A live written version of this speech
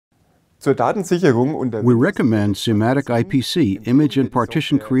Zur Datensicherung unter We recommend SIMATIC IPC Image and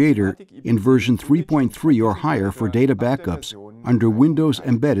Partition Creator in version 3.3 or higher for data backups under Windows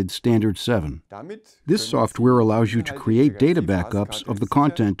Embedded Standard 7. This software allows you to create data backups of the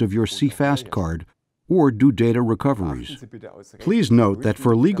content of your CFast card or do data recoveries. Please note that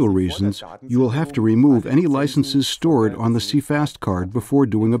for legal reasons, you will have to remove any licenses stored on the CFast card before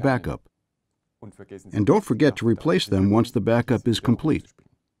doing a backup. And don't forget to replace them once the backup is complete.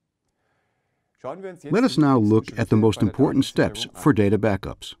 Let us now look at the most important steps for data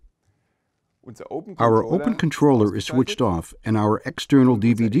backups. Our Open Controller is switched off and our external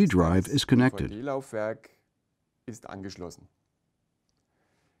DVD drive is connected.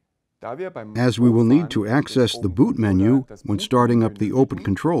 As we will need to access the boot menu when starting up the Open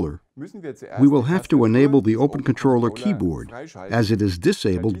Controller, we will have to enable the Open Controller keyboard, as it is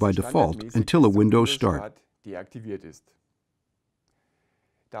disabled by default until a Windows start.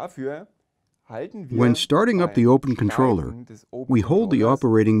 When starting up the Open Controller, we hold the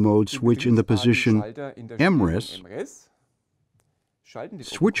operating mode switch in the position MRES,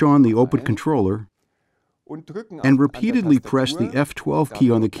 switch on the Open Controller, and repeatedly press the F12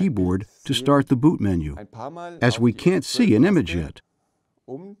 key on the keyboard to start the boot menu, as we can't see an image yet.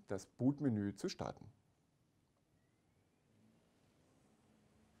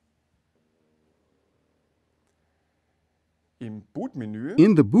 In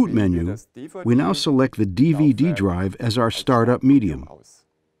the boot menu, we now select the DVD drive as our startup medium.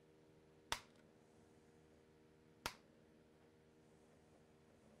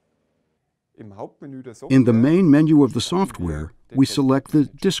 In the main menu of the software, we select the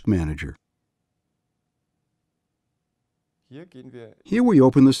Disk Manager. Here we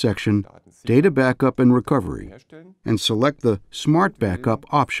open the section Data Backup and Recovery and select the Smart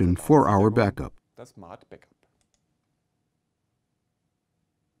Backup option for our backup.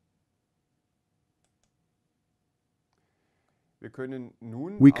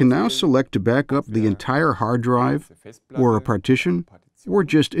 We can now select to back up the entire hard drive, or a partition, or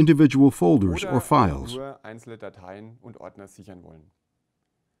just individual folders or files.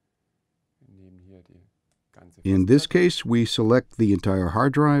 In this case, we select the entire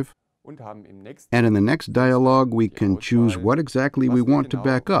hard drive, and in the next dialog we can choose what exactly we want to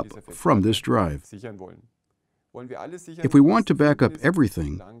back up from this drive. If we want to back up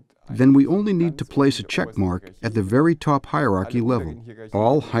everything, then we only need to place a check mark at the very top hierarchy level.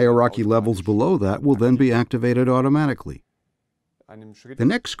 All hierarchy levels below that will then be activated automatically. The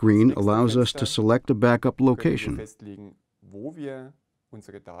next screen allows us to select a backup location.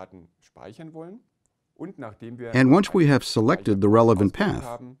 And once we have selected the relevant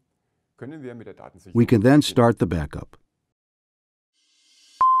path, we can then start the backup.